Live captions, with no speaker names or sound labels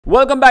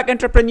Welcome back,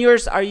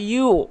 entrepreneurs. Are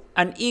you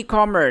an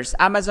e-commerce,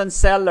 Amazon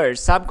seller,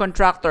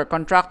 subcontractor,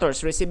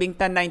 contractors receiving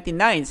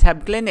 1099s,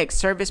 have clinics,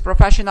 service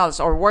professionals,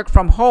 or work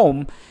from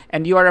home,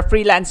 and you are a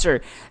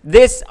freelancer?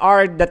 These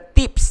are the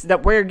tips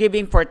that we're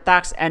giving for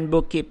tax and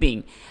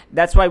bookkeeping.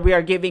 That's why we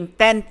are giving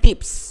 10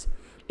 tips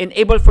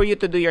enable for you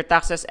to do your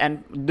taxes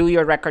and do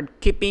your record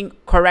keeping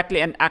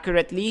correctly and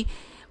accurately.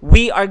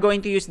 We are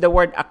going to use the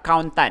word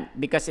accountant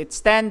because it's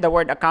 10. The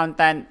word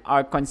accountant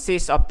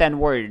consists of 10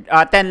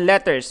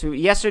 letters.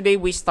 Yesterday,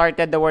 we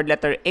started the word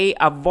letter A,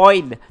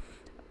 avoid,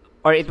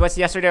 or it was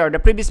yesterday or the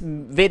previous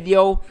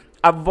video,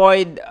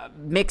 avoid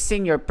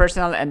mixing your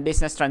personal and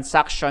business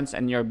transactions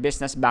and your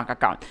business bank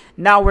account.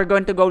 Now, we're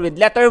going to go with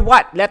letter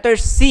what? Letter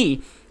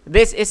C.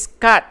 This is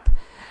cut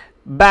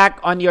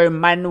back on your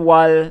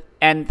manual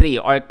entry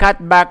or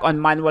cut back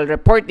on manual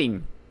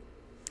reporting.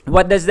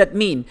 What does that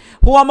mean?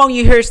 Who among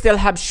you here still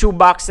have shoe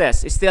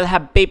boxes? Still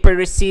have paper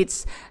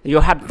receipts? You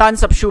have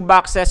tons of shoe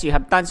boxes. You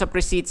have tons of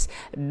receipts.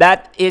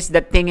 That is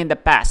the thing in the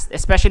past.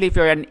 Especially if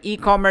you're an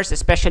e-commerce.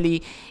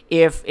 Especially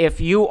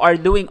if you are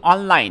doing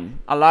online.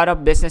 A lot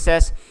of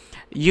businesses,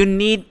 you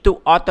need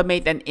to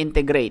automate and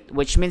integrate.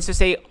 Which means to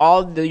say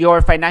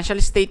your financial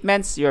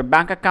statements, your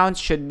bank accounts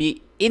should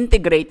be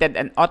integrated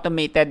and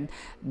automated,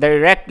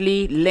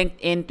 directly linked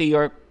into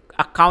your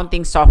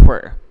accounting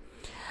software.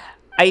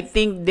 I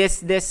think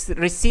this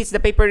receipts, the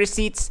paper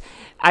receipts,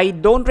 I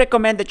don't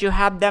recommend that you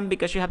have them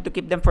because you have to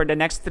keep them for the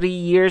next 3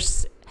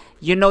 years.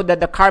 You know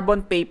that the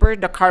carbon paper,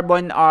 the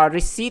carbon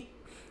receipt,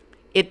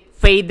 it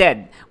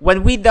faded.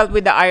 When we dealt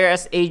with the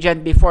IRS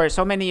agent before,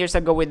 so many years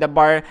ago with the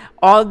bar,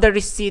 all the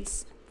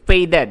receipts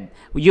faded.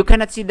 You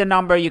cannot see the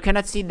number, you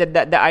cannot see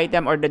the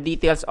item or the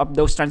details of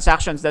those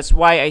transactions. That's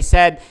why I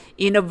said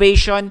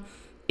innovation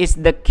is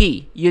the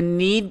key. You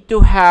need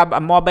to have a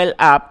mobile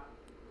app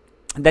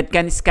that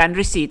can scan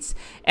receipts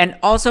and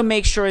also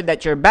make sure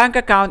that your bank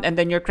account and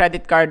then your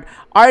credit card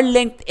are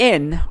linked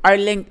in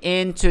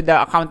to the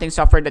accounting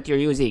software that you're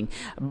using.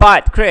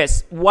 But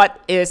Chris,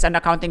 what is an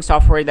accounting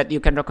software that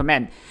you can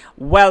recommend?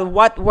 Well,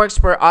 what works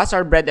for us,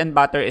 our bread and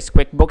butter, is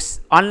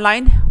QuickBooks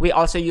Online. We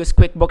also use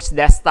QuickBooks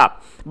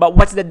Desktop. But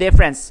what's the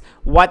difference?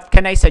 What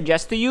can I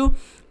suggest to you?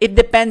 It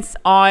depends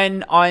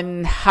on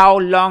how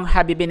long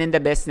have you been in the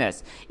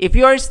business. If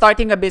you're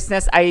starting a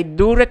business, I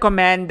do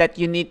recommend that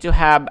you need to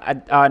have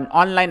an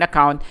online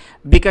account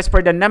because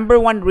for the number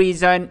one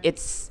reason,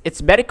 it's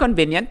very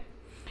convenient.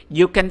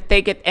 You can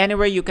take it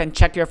anywhere. You can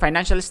check your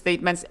financial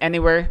statements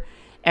anywhere.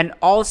 And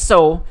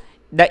also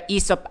the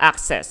ease of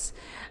access.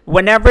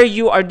 Whenever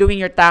you are doing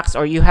your tax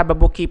or you have a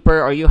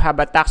bookkeeper or you have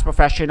a tax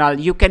professional,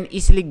 you can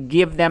easily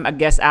give them a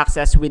guest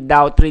access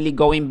without really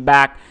going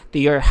back to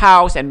your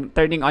house and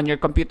turning on your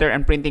computer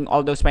and printing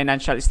all those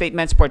financial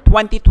statements. For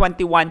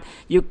 2021,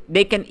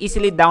 they can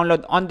easily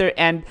download on their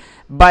end,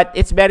 but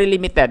it's very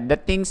limited. The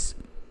things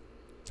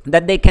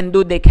that they can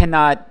do, they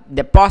cannot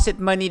deposit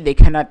money, they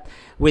cannot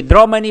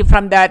withdraw money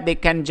from that, they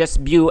can just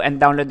view and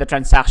download the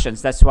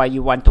transactions. That's why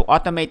you want to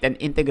automate and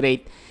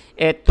integrate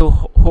it to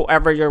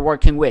whoever you're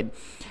working with.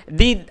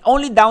 The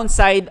only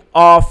downside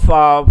of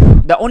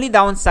the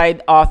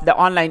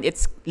online,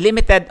 it's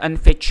limited on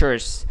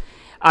features.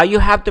 You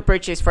have to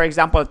purchase, for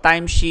example,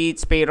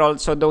 timesheets, payroll.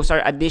 So those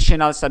are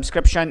additional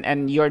subscription,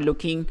 and you're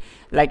looking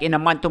like in a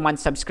month-to-month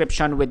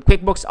subscription with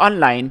QuickBooks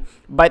Online,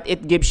 but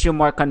it gives you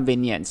more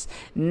convenience.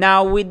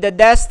 Now with the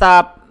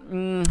desktop,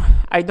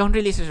 I don't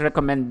really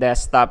recommend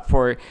desktop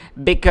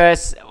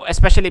because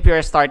especially if you're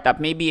a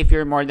startup, maybe if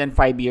you're more than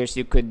 5 years,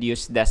 you could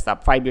use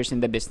desktop, 5 years in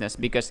the business,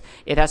 because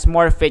it has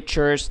more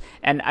features,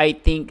 and I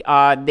think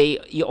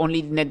you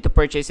only need to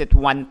purchase it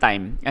one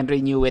time and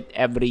renew it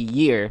every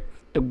year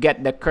to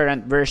get the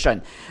current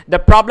version. The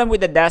problem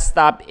with the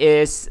desktop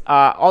is,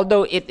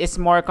 although it is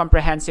more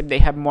comprehensive, they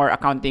have more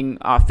accounting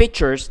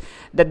features,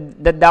 the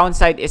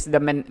downside is the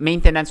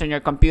maintenance on your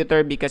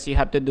computer, because you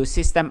have to do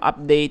system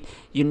update.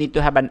 You need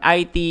to have an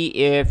IT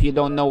if you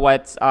don't know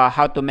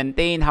how to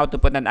maintain, how to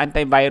put an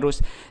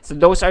antivirus. So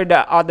those are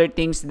the other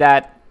things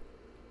that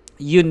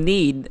you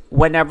need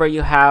whenever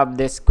you have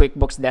this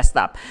QuickBooks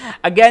Desktop.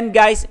 Again,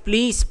 guys,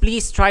 please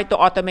try to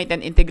automate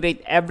and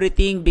integrate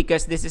everything,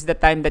 because this is the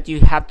time that you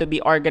have to be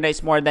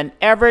organized more than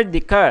ever,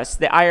 because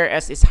the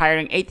IRS is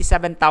hiring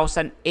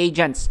 87,000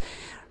 agents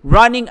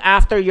running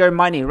after your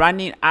money,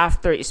 running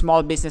after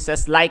small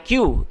businesses like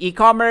you,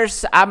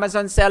 e-commerce,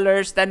 Amazon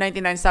sellers,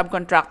 1099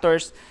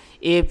 subcontractors.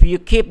 If you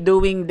keep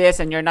doing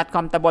this and you're not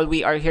comfortable,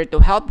 we are here to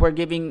help. We're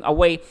giving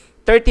away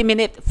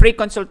 30-minute free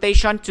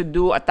consultation to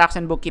do a tax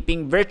and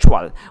bookkeeping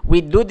virtual. We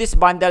do this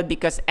bundle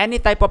because any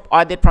type of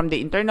audit from the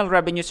Internal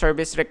Revenue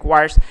Service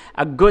requires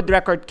a good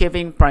record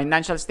keeping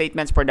financial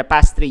statements for the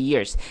past 3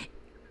 years.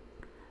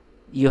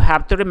 You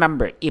have to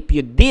remember, if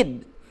you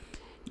did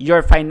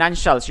your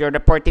financials, your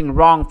reporting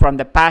wrong from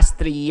the past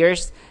 3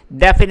 years,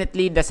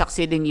 definitely the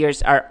succeeding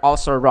years are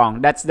also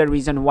wrong. That's the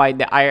reason why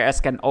the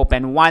IRS can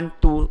open 1,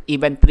 2,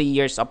 even 3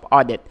 years of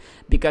audit,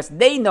 because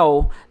they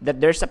know that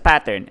there's a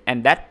pattern,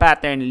 and that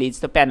pattern leads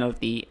to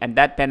penalty, and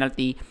that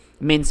penalty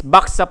means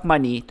bucks up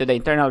money to the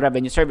Internal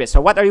Revenue Service.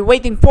 So what are you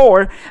waiting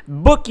for?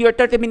 Book your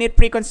 30-minute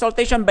free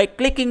consultation by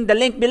clicking the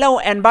link below.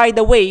 And by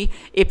the way,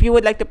 if you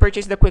would like to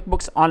purchase the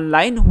QuickBooks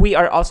online, we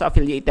are also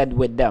affiliated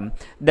with them.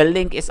 The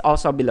link is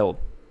also below.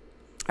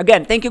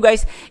 Again, thank you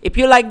guys. If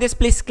you like this,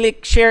 please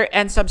click share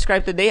and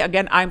subscribe today.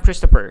 Again, I'm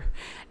Christopher,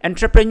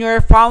 entrepreneur,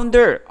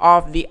 founder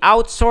of the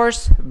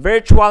outsourced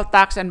virtual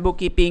tax and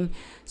bookkeeping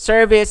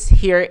service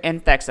here in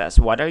Texas.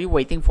 What are you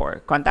waiting for?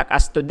 Contact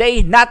us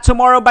today, not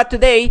tomorrow, but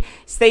today.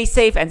 Stay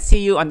safe and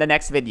see you on the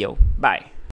next video. Bye.